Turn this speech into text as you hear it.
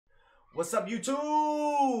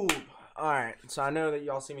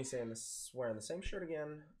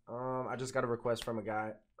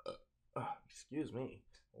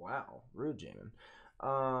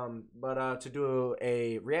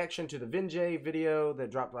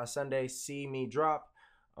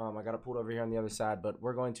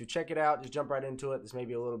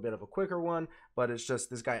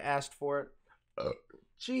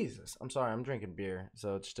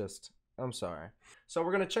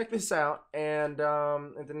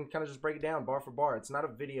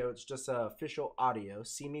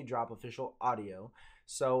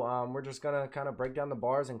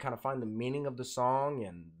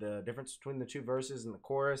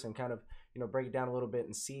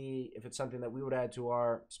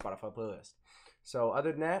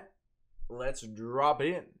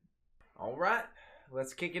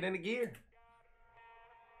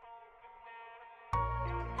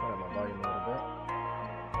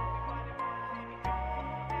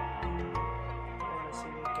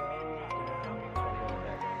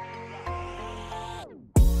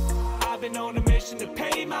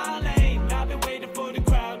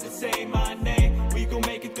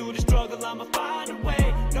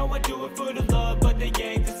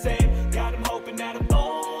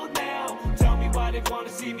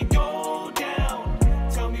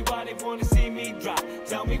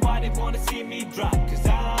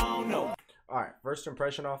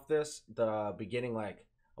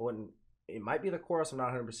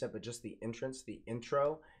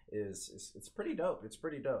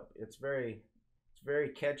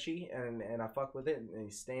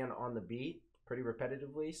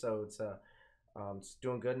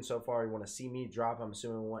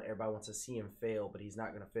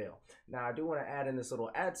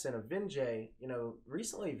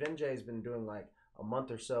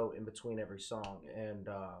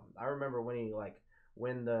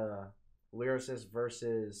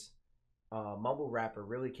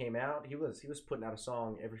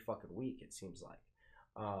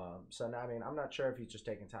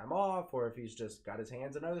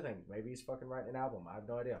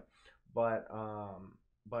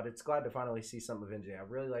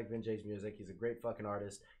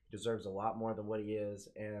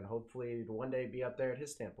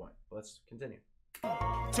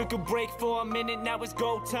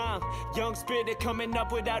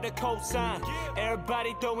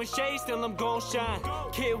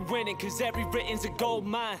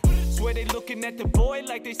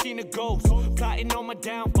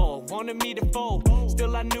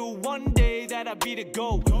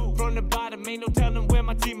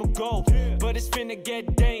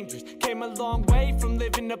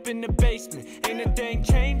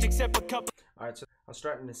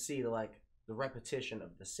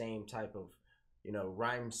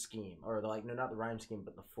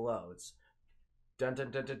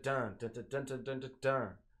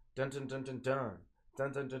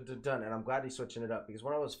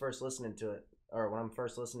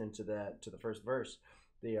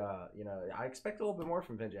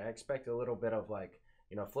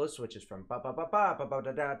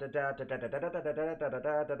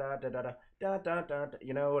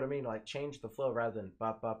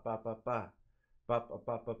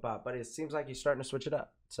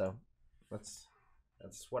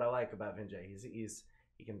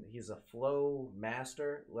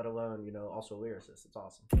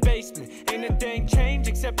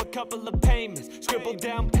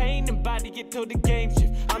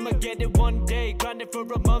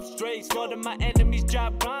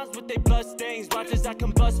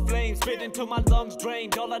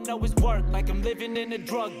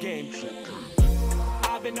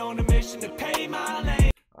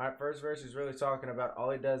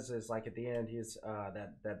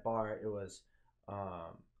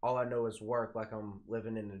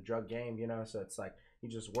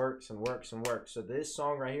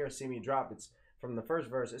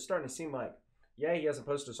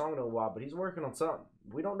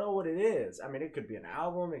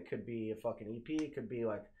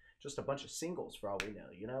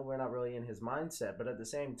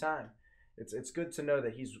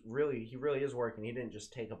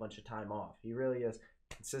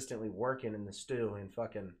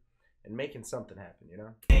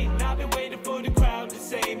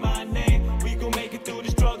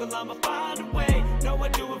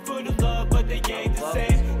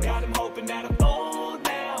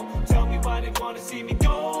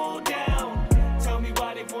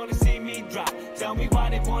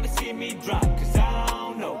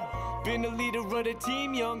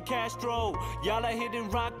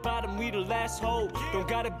bottom, we the last hole. Don't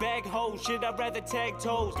gotta bag hoes, shit, I'd rather tag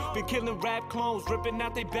toes. Been killing rap clones, ripping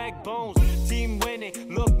out their backbones. Team winning,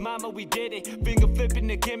 look mama, we did it. Finger flipping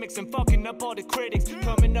the gimmicks and fucking up all the critics.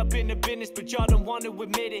 Coming up in the business, but y'all don't want to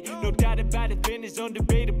admit it. No doubt about it, business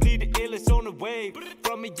undebatably the illest on the wave.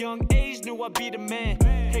 From a young age, knew I'd be the man.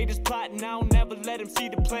 Haters plotting, I don't never let them see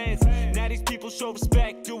the plans. Now these people show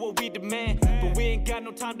respect, do what we demand. But we ain't got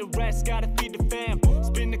no time to rest, gotta feed the fam.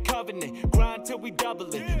 Spin the covenant, grind till we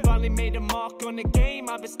double it. Finally made a mark on the game,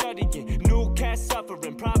 I've been studying. New cats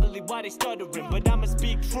suffering, probably why they stuttering. But I'ma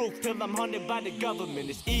speak truth till I'm hunted by the government,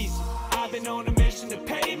 it's easy. I've been on a mission to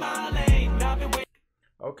pay my lane. I've been waiting.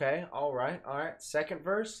 Okay, all right. Second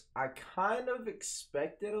verse, I kind of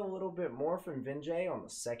expected a little bit more from Vinjay on the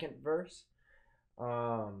second verse.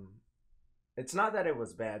 It's not that it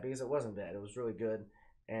was bad, because it wasn't bad. It was really good,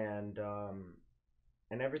 and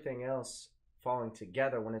everything else falling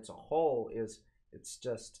together when it's a whole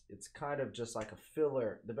it's kind of just like a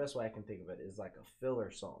filler. The best way I can think of it is like a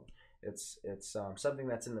filler song. It's something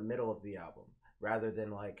that's in the middle of the album, rather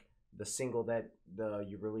than like the single that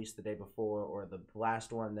you released the day before, or the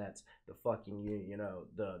last one that's the fucking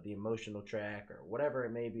the emotional track or whatever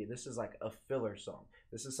it may be. This is like a filler song.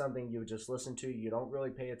 This is something you would just listen to. You don't really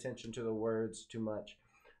pay attention to the words too much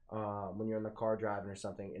when you're in the car driving or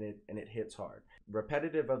something, and it hits hard.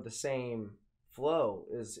 Repetitive of the same flow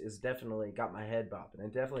is definitely got my head bopping.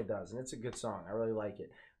 It definitely does, and it's a good song. I really like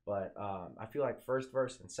it. But I feel like first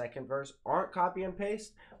verse and second verse aren't copy and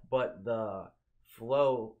paste, but the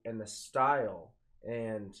flow and the style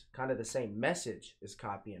and kind of the same message is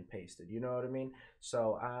copy and pasted. You know what I mean?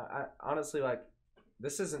 So I honestly, like,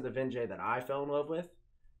 this isn't the Vinjay that I fell in love with.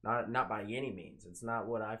 Not by any means. It's not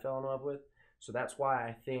what I fell in love with. So that's why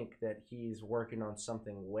I think that he's working on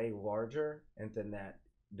something way larger, and then that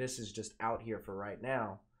this is just out here for right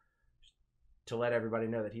now to let everybody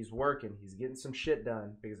know that he's working, he's getting some shit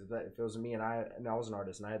done. Because if it was me and I was an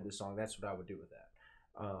artist and I had this song, that's what I would do with that.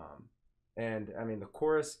 And I mean, the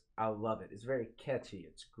chorus, I love it. It's very catchy.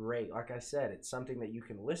 It's great. Like I said, it's something that you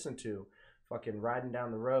can listen to fucking riding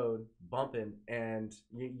down the road, bumping, and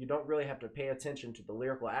you don't really have to pay attention to the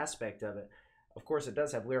lyrical aspect of it. Of course, it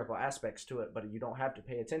does have lyrical aspects to it, but you don't have to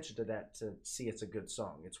pay attention to that to see it's a good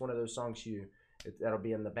song. It's one of those songs that'll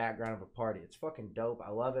be in the background of a party. It's fucking dope.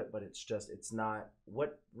 I love it, but it's not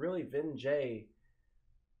what really Vinjay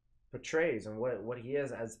portrays and what he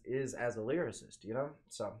is as a lyricist, you know?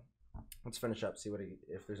 So let's finish up, see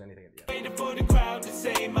if there's anything at the end. Waiting for the crowd to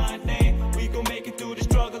say my name. We gon' make it through the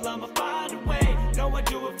struggle, I'ma find a way. No, I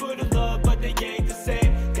do it for the love, but they ain't the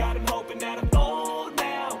same. Got them hoping that I'm old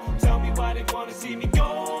now. Tell me why they wanna see me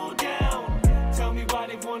go down. Tell me why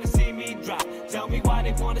they wanna see me drop. Tell me why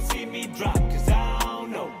they wanna see me drop, cause I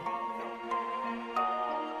don't know.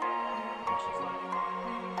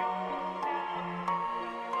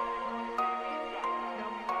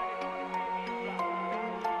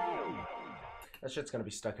 That shit's gonna be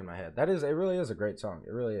stuck in my head. It really is a great song.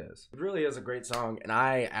 It really is. It really is a great song, and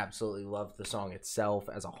I absolutely love the song itself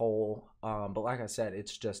as a whole. But like I said,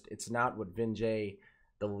 it's not what Vinjay,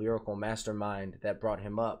 the lyrical mastermind that brought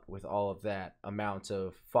him up with all of that amount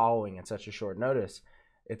of following at such a short notice.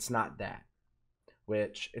 It's not that.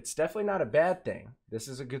 Which, it's definitely not a bad thing. This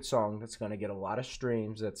is a good song that's gonna get a lot of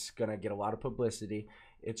streams. That's gonna get a lot of publicity.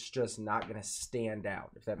 It's just not going to stand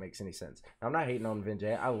out, if that makes any sense. Now, I'm not hating on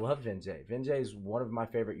Vinjay. I love Vinjay. Vinjay is one of my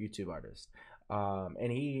favorite YouTube artists.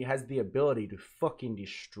 And he has the ability to fucking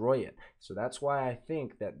destroy it. So that's why I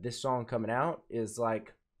think that this song coming out is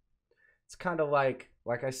like, it's kind of like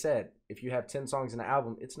I said, if you have 10 songs in an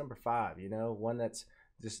album, it's number 5, you know? One that's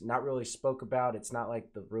just not really spoke about. It's not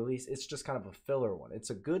like the release. It's just kind of a filler one.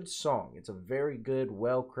 It's a good song. It's a very good,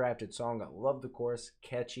 well-crafted song. I love the chorus.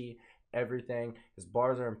 Catchy. Everything. His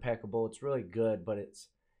bars are impeccable. It's really good, but it's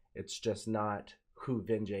just not who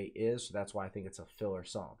Vinjay is. So that's why I think it's a filler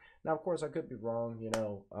song. Now, of course, I could be wrong.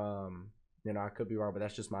 I could be wrong, but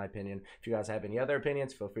that's just my opinion. If you guys have any other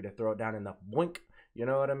opinions, feel free to throw it down in the boink. You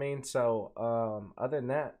know what I mean? So, other than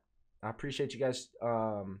that, I appreciate you guys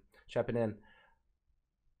chipping in.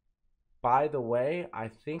 By the way, I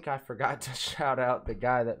think I forgot to shout out the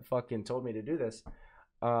guy that fucking told me to do this.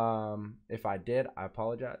 If I did, I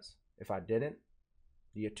apologize. If I didn't,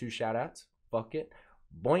 you get 2 shout outs. Fuck it.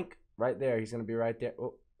 Boink. Right there. He's going to be right there.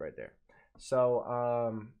 Oh, right there.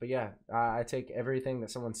 So, but yeah, I take everything that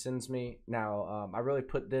someone sends me. Now, I really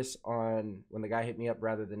put this on when the guy hit me up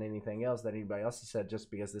rather than anything else that anybody else has said, just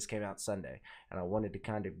because this came out Sunday. And I wanted to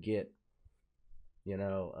kind of get,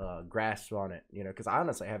 grasp on it, because I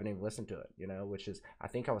honestly haven't even listened to it, which is, I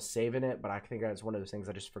think I was saving it, but I think it's one of those things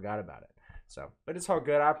I just forgot about it. So, but it's all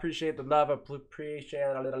good. I appreciate the love. I appreciate.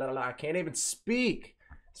 I can't even speak.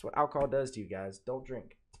 That's what alcohol does to you guys. Don't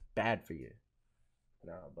drink. It's bad for you.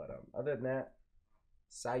 No, but other than that,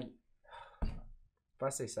 if I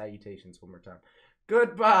say salutations one more time,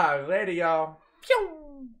 goodbye, later, y'all.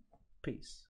 Peace.